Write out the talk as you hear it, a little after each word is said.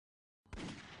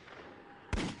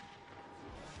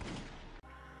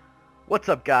What's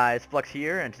up guys, Flux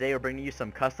here, and today we're bringing you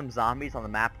some custom zombies on the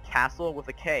map Kastle with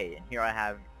a K, and here I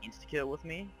have Instakill with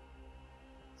me.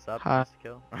 What's up, Hi.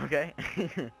 Instakill? Okay. You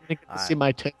get to Alright, see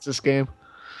my tits this game.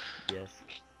 yes.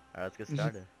 Alright, let's get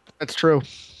started. That's true.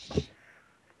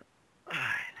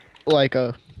 Like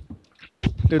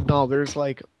dude, no, there's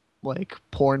like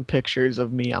porn pictures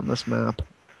of me on this map.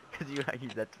 Cause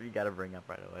that's what you gotta bring up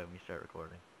right away when we start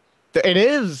recording. It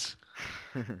is.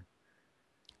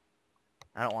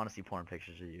 I don't want to see porn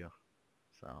pictures of you,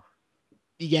 so.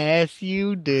 Yes,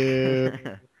 you do.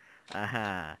 No,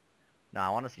 I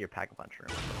want to see your pack-a-punch room.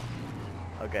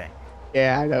 Okay.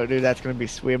 Yeah, I know, dude. That's gonna be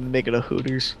sweet. I'm gonna make it a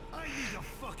Hooters.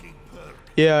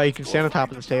 Yeah, you can stand on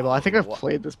top of this table. I think I've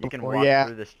played this You can before. walk Yeah,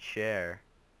 through this chair.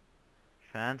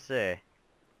 Fancy.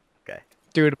 Okay.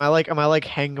 dude. Am I like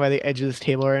hanging by the edge of this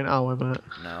table right now? Oh, I'm not.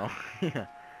 No. A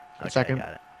Okay, second. got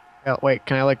it. Oh, wait,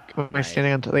 can I am I Nice.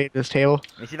 standing on the edge of this table?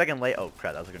 Let me see if I can lay. Oh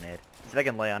crap, that was a grenade. See if I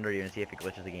can lay under you and see if it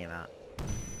glitches the game out.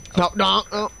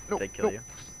 No. Did I kill you?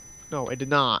 No, it did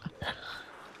not.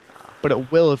 But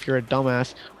it will if you're a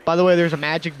dumbass. By the way, there's a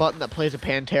magic button that plays a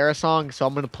Pantera song, so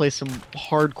I'm gonna play some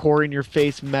hardcore in your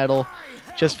face metal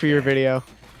just for your video.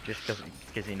 Just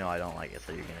because you know I don't like it,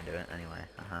 so you're gonna do it anyway.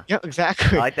 Yeah,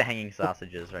 exactly. I like the hanging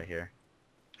sausages right here.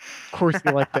 Of course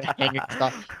you like the hanging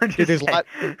sausages. Dude, there's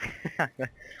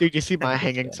Dude, you see my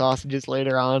hanging sausages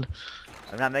later on.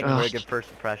 I'm not making a very good first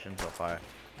impression so far.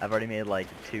 I've already made like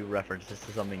 2 references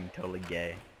to something totally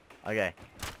gay. Okay.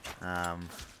 We're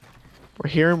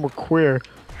here and we're queer.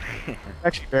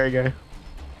 Actually, very gay.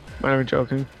 Not even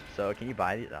joking. So can you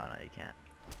buy these? Oh no, you can't.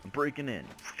 I'm breaking in.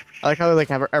 I like how they like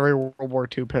have every World War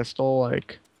II pistol.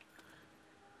 Like,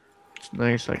 it's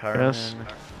nice, I guess.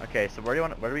 Okay, so where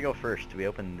do we go first? Do we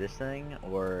open this thing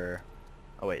or?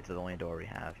 Oh wait, it's the only door we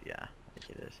have. Yeah, I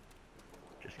think it is.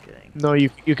 Just kidding. No, you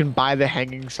can buy the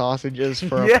hanging sausages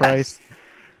for a Yes! price.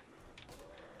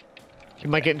 You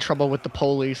might get in trouble with the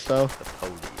police though The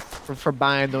police. for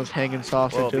buying those hanging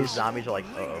sausages. Whoa, these zombies are like,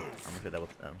 I'm just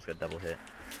gonna double hit.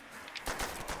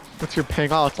 What's your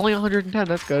ping? Oh, it's only 110.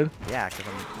 That's good. Yeah, because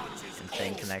I'm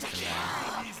insane connection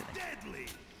now. Just kidding.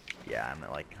 Yeah, I'm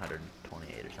at like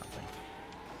 128 or something.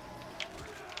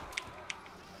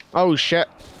 Oh shit!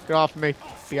 Get off me,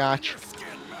 biatch.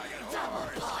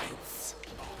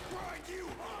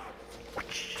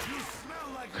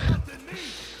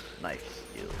 Nice.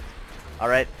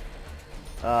 Alright.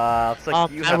 Looks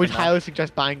like you I have would enough. highly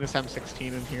suggest buying this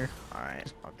M16 in here.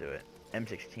 Alright, I'll do it.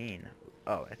 M16.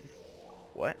 Oh,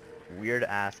 what? Weird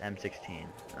ass M16.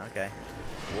 Okay.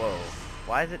 Whoa.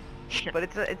 Why is it? But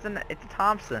it's a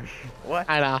Thompson. What?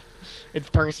 I know. It's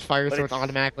burst fire, But so it's it's-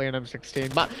 automatically an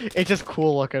M16. But it's just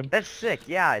cool looking. That's sick.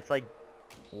 Yeah, it's like,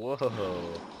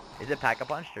 whoa. Is it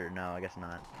pack-a-punch or no? I guess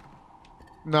not.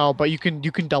 No, but you can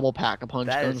double pack a punch.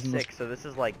 That guns is in this. sick. So this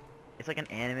is like, it's like an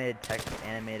animated.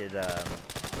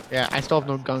 Yeah, I still have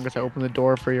no gun because I opened the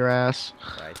door for your ass.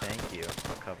 Sorry, thank you.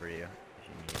 I'll cover you if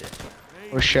you need it.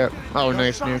 Oh shit. Oh,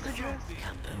 nice nuke.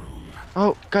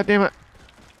 Oh, god damn it.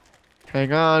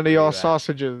 Hang on to Where you your at?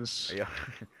 sausages. Are you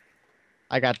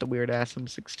I got the weird ass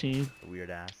M16. weird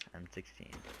ass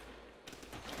M16?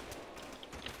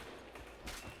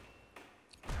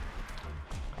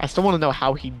 I still want to know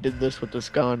how he did this with this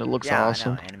gun. It looks Yeah,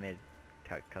 awesome. I know. Animated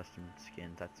custom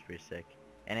skins. That's pretty sick.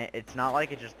 And it's not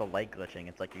like it's just the light glitching.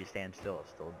 It's like if you stand still, it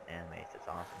still animates. It's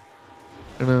awesome.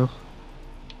 I know.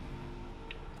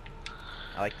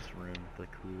 I like this room. The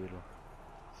cool little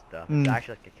stuff. Mm. It's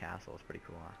actually like a castle. It's pretty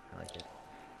cool. I like it.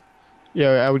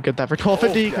 Yeah, I would get that for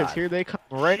 12.50 because God. here they come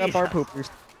right up our Jesus. poopers.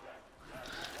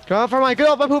 Get off my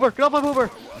pooper! Get off my pooper!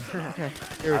 Okay.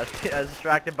 Here. I was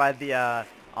distracted by the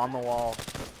on the wall.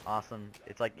 Awesome.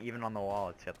 It's like even on the wall.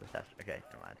 It's got the test. Okay,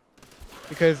 never mind.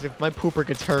 Because if my pooper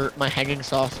gets hurt, my hanging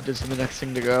sausage is the next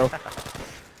thing to go.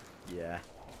 Yeah.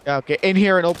 Yeah, okay, in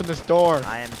here and open this door.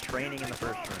 I am training in the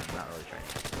first room. Not really training,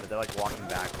 but they're like walking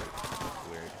backwards. It's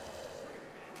weird.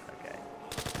 Okay.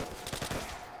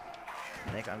 I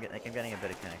think I'm getting a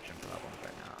bit of connection problems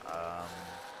right now.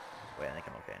 Wait, I think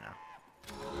I'm okay now.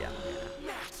 Yeah.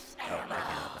 Oh, I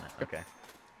can't open it. Okay.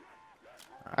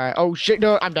 Alright, oh shit,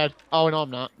 no, I'm dead. Oh, no,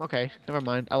 I'm not. Okay, never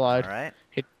mind, I lied. All right.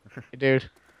 Hey, dude.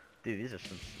 Dude, these are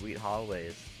some sweet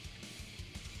hallways.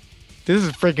 This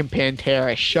is freaking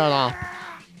Pantera, shut up.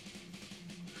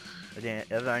 Are there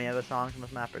any other songs on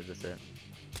this map, or is this it?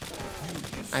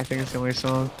 I think it's the only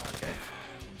song. Okay.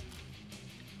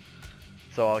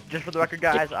 So, just for the record,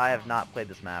 guys, I have not played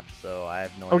this map, so I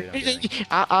have no Oh, idea what I'm doing.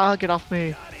 I'll get off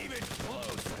me.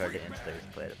 Compared to Insta, who's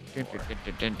played it before.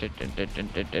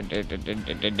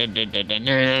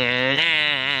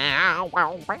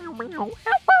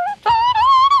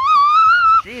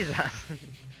 Jesus.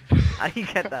 How do you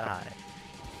get that high?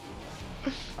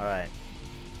 Alright.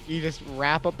 You just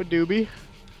wrap up a doobie,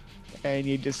 and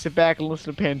you just sit back and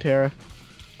listen to Pantera.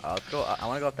 Let's go. I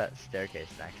want to go up that staircase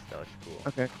next. That looks cool.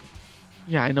 Okay.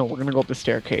 Yeah, I know. We're gonna go up the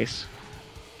staircase.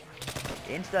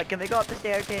 Insta, can we go up the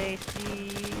staircase,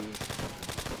 please?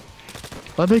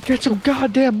 Let me get some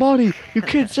goddamn money. You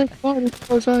can't save money that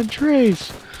goes on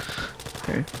trees.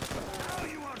 Okay.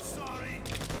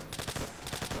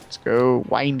 Let's go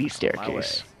windy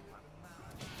staircase.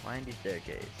 Windy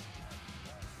staircase.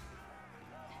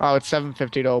 Oh, it's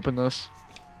 750 to open this.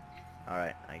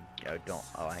 Alright, I don't.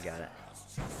 Oh, I got it.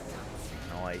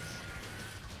 Nice.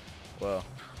 Whoa.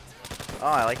 Oh,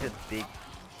 I like the big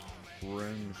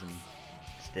rooms and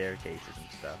staircases and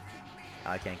stuff.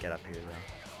 I can't get up here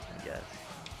though, I guess.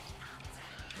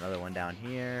 Another one down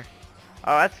here.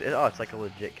 Oh, it's like a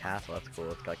legit castle. That's cool.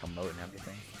 It's got like a moat and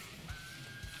everything.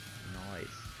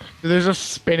 Nice. There's a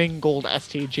spinning gold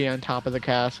STG on top of the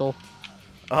castle.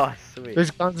 Oh, sweet.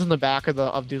 There's guns in the back of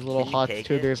these little Can you huts take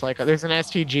too. it? There's an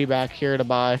STG back here to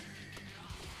buy.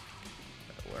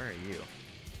 Where are you?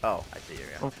 Oh, I see you.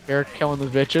 Oh, they're killing the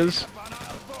bitches.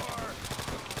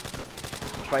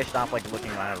 Probably stop like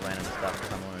looking around at random stuff because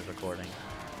someone is recording.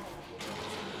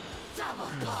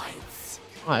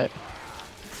 What?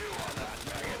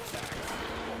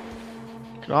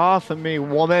 Get off of me,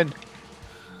 woman!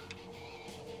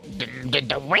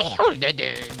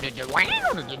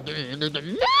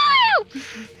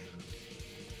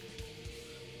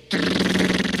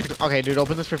 Okay, dude,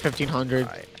 open this for 1500.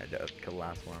 Alright, I just killed the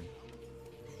last one.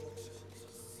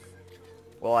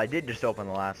 Well, I did just open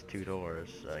the last two doors,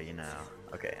 so you know.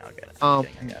 Okay, I'll get it. I'm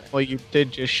kidding, I got it. Well, you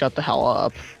did just shut the hell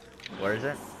up. Where is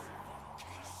it?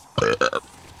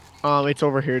 It's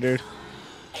over here, dude.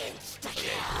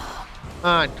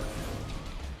 On.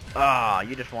 Ah,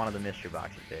 you just wanted the mystery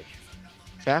box, you bitch.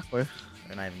 Exactly.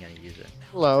 We're not even gonna use it.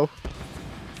 Hello.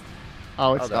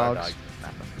 Oh, it's there are dogs.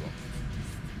 That's cool.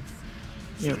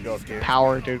 Yeah, Go up here.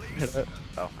 power, dude. Hit it.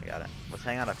 Oh, I got it. Let's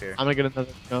hang out up here. I'm gonna get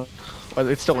another gun. But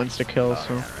it's still insta kill,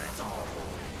 so. Yeah, right.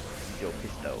 Yo,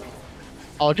 pisto.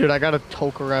 Oh, dude, I got a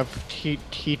Tokarev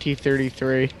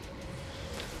TT33.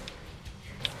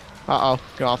 Uh oh,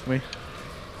 get off me.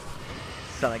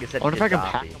 Sound like I said. I wonder if I can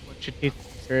Gaddafi. pack a bunch of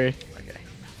TT3. Okay.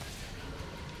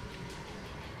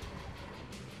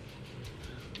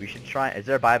 We should try. Is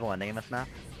there a Bible ending in this map?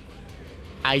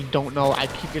 I don't know. I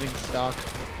keep getting stuck.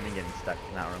 I mean, getting stuck,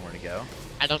 not knowing where to go.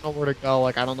 I don't know where to go.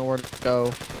 Like, I don't know where to go.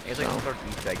 It's like some sort of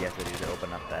Easter egg, I guess, to do to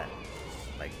open up that,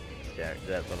 like, stair,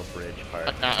 that little bridge part.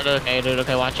 Okay, dude.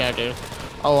 Okay, watch out, dude.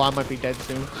 Oh, I might be dead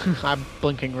soon. I'm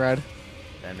blinking red.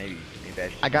 Then maybe I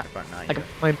should I got. front nine. Like,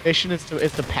 my mission is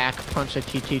to pack punch a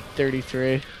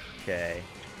TT33. Okay.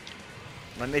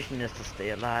 My mission is to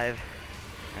stay alive,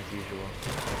 as usual.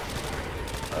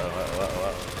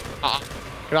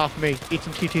 Get off me. Eat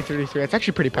some TT33. It's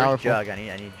actually pretty Where's powerful. Jug? I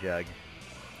need Jug.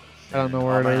 I don't know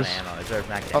where it is. Is there a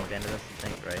max ammo at the end of this? I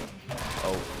think, right?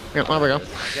 Oh. Yeah, there we go.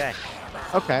 Okay.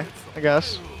 Okay, I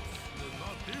guess.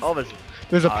 Oh,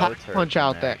 There's a oh, pack it's hurt punch in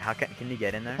out there. How can you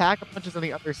get in there? Pack punch is on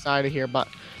the other side of here, but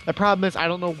the problem is I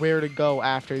don't know where to go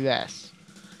after this.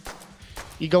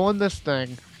 You go in this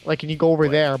thing, like, and you go over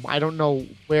there, but I don't know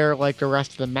where, like, the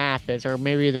rest of the map is, or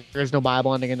maybe there's no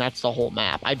Bible ending and that's the whole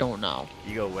map. I don't know.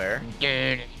 You go where?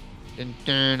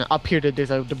 Up here, there's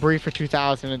a debris for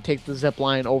 2000 and take the zip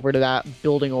line over to that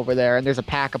building over there, and there's a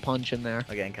pack a punch in there.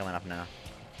 Okay, I'm coming up now.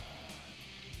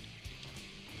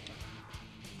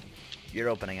 You're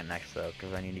opening it next though,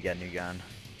 because I need to get a new gun.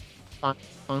 Fine,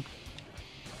 fine.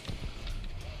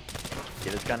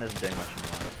 Yeah, this gun isn't doing much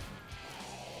anymore.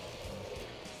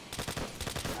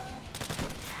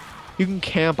 You can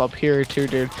camp up here too,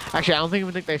 dude. Actually, I don't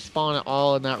even think they spawn at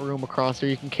all in that room across there.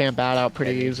 You can camp that out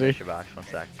pretty easy. Your box, 1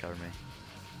 sec, cover me.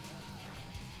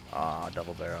 Aw,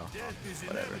 double barrel.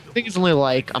 Whatever. I think it's only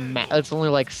like it's only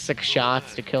like 6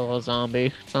 shots to kill a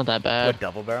zombie. It's not that bad. What,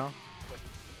 double barrel?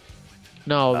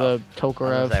 No, Oh. the I was gonna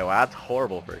Tokarev. say, wow, that's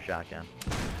horrible for a shotgun.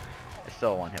 I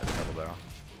still one hit with double barrel.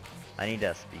 I need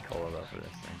a speed cola though for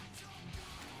this thing.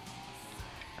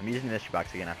 I'm using the mystery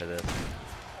box again after this.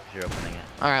 'Cause you're opening it.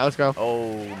 Alright, let's go.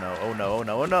 Oh no, oh no, oh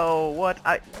no, oh no, what?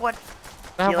 What? What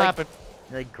the hell like, happened?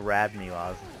 He like grabbed me while I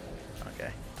was...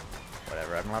 Okay.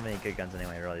 Whatever, I don't have any good guns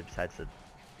anyway really, besides the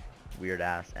weird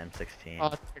ass M16.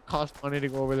 Oh, it costs money to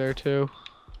go over there too.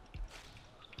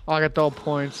 Oh, I got double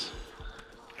points.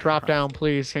 Drop down,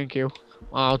 please. Thank you.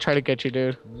 I'll try to get you,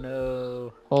 dude.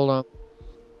 No. Hold on.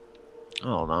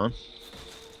 Hold on.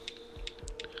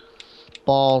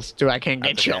 Balls. Dude, I can't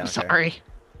get That's you. okay, I'm okay. sorry.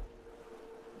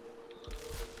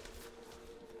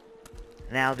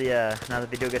 now the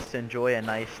video gets to enjoy a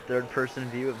nice third-person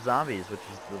view of zombies, which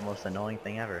is the most annoying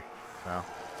thing ever. So,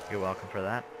 you're welcome for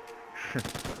that.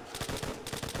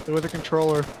 Do with a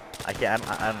controller. I can't.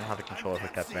 I don't have a controller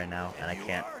hooked up right now, and I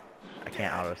can't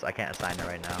assign it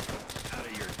right now.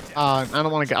 I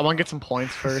don't want to get. I want to get some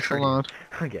points first. Hold on.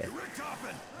 Okay.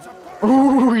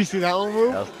 Ooh, you see that one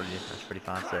move? That's pretty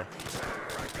fancy.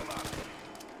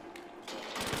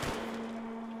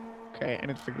 Okay, I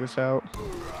need to figure this out.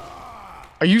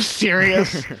 Are you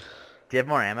serious? Do you have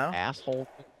more ammo? Asshole.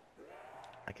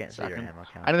 I can't see your ammo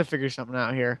count. I need to figure something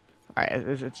out here. Alright,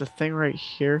 it's a thing right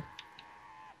here.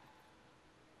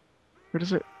 What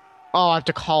is it? Oh, I have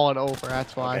to call it over,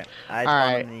 that's why. Okay. I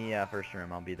spawned in the first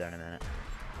room. I'll be there in a minute.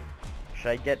 Should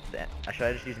I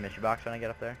just use mystery box when I get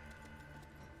up there?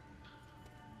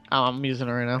 Oh, I'm using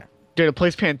it right now. Okay. Dude, it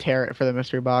plays Pantera for the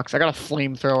mystery box. I got a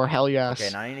flamethrower, hell yes. Okay,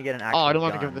 now I need to get an actual I don't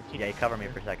want gun. to give the Yeah, you cover me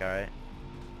for a sec, alright?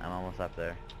 I'm almost up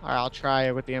there. Alright, I'll try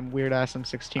it with the weird-ass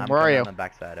M16. I'm Where are you? on the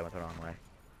backside. I went the wrong way.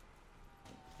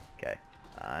 Okay.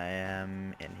 I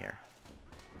am in here.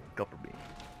 Go for B.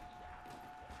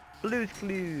 Blue's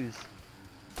Clues!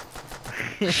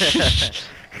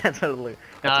 That's what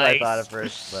I thought at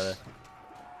first, but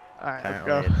Alright, let's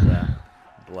apparently go.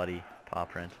 it's bloody paw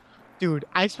print. Dude,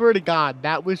 I swear to God,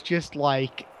 that was just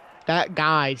like... That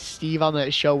guy, Steve, on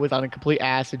that show was on a complete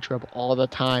acid trip all the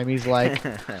time. He's like...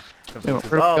 Oh,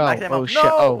 go. max ammo. Oh, shit.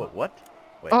 No! Oh. What?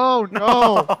 Wait. Oh,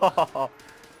 no! No!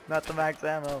 Not the max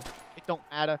ammo. It don't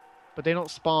matter. But they don't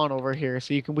spawn over here,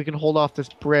 so we can hold off this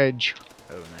bridge.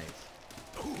 Oh, nice.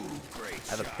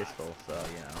 I have a pistol, so,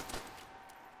 you know.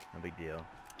 No big deal.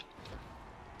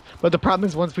 But the problem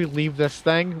is once we leave this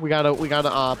thing, we gotta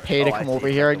pay to come over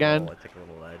here again. I took a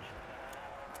little edge.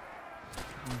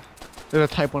 There's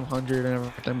a Type 100 and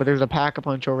everything, but there's a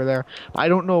pack-a-punch over there. I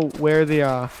don't know where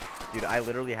the Dude, I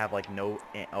literally have like no.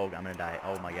 Oh, I'm gonna die.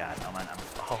 Oh my god.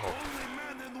 Oh.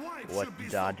 What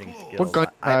dodging skills? what gun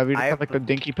do you have? You just have like the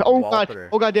dinky. Oh god!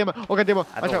 Oh god damn it! Oh god damn it!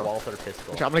 I have a Walther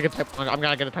pistol. I'm gonna get Type 100. I'm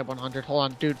gonna get a Type 100. Hold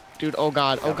on, dude. Oh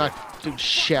god. Oh god. Dude,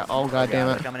 shit. Oh god damn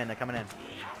it. They're coming in. They're coming in.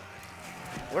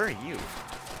 Where are you?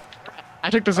 I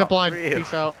took the zip line. Screw you.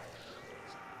 Peace out.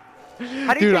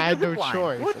 How do you Dude, take I had the no zip line?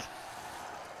 choice. What?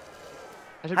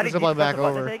 I took How the did zip you line press back the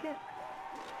button to over. take it?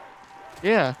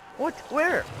 Yeah. What?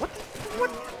 Where? What?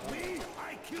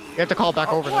 You have to call it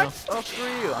back over what? now. Oh, screw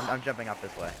you. I'm jumping up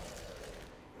this way.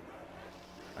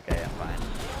 Okay, I'm fine.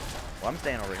 Well, I'm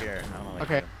staying over here. I don't know what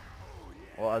Okay. to do.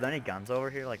 Well, are there any guns over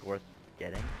here, like, worth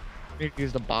getting? I need to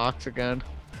use the box again.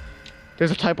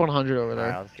 There's a Type 100 over there.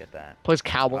 Alright, I'll just get that. Plays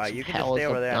Cowboys. Alright, you can just stay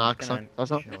over there. I'm just gonna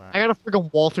chill out. I got a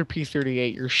freaking Walther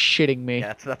P38. You're shitting me.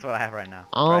 Yeah, that's what I have right now.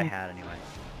 Or I had anyway.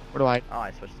 Where do I? Oh,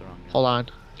 I switched the wrong gun. Hold on.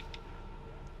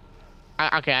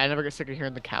 Okay, I never get sick of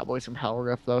hearing the Cowboys from Hell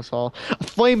riff though, so... A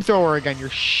flamethrower again, you're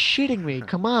shitting me,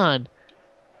 come on!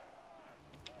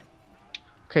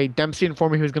 Okay, Dempsey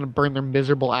informed me he was gonna burn their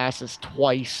miserable asses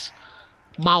twice.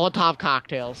 Molotov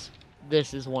cocktails.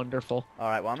 This is wonderful.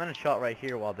 Alright, well I'm gonna shot right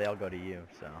here while they all go to you,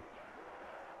 so...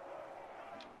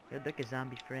 Good look, a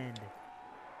zombie friend.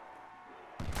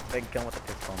 If I can kill him with a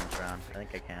pistol in this round. I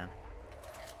think I can.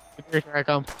 Here I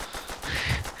come.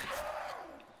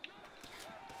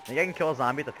 Think I can kill a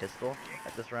zombie with a pistol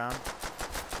at this round?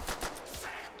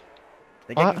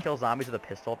 Think I can kill zombies with a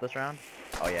pistol at this round?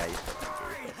 Oh yeah, you still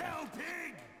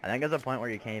can. I think there's a point where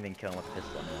you can't even kill them with a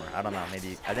pistol anymore. I don't know,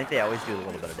 maybe... I think they always do a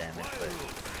little bit of damage, but...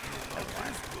 That's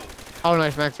fine. Oh,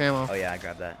 nice max ammo. Oh yeah, I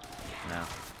grabbed that. No.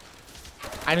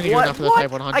 I didn't get enough for the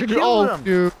Type 100. I killed him!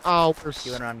 Dude. Oh, we're He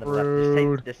went around the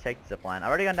screwed. left. Just take the zip line. I've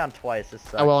already gone down twice. This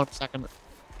sucks. I will in a second.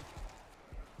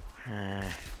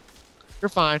 You're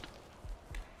fine.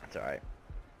 That's alright.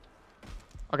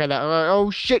 Okay, that. Oh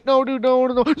shit! No, dude, no!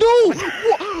 No!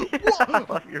 I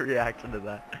love your reaction to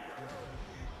that.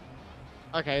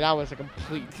 Okay, that was a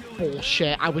complete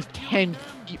bullshit. I was 10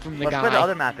 feet from the Let's guy. play the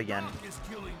other map again.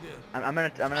 I'm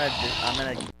gonna.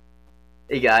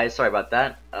 Hey guys, sorry about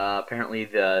that. Apparently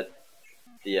the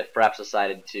Fraps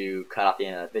decided to cut off the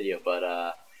end of that video,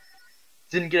 but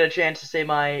didn't get a chance to say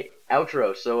my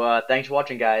outro. So thanks for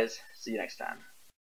watching, guys. See you next time.